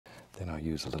Then I'll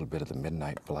use a little bit of the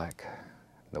midnight black.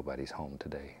 Nobody's home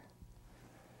today.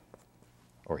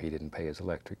 Or he didn't pay his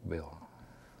electric bill.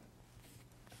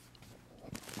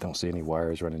 Don't see any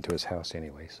wires running to his house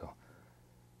anyway, so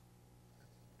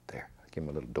there, give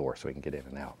him a little door so he can get in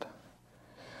and out.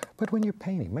 But when you're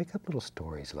painting, make up little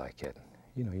stories like it.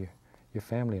 You know, your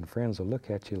family and friends will look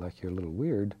at you like you're a little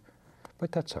weird,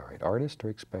 but that's all right. Artists are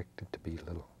expected to be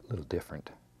a little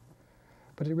different.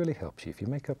 But it really helps you. If you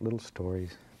make up little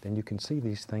stories, then you can see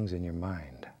these things in your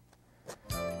mind.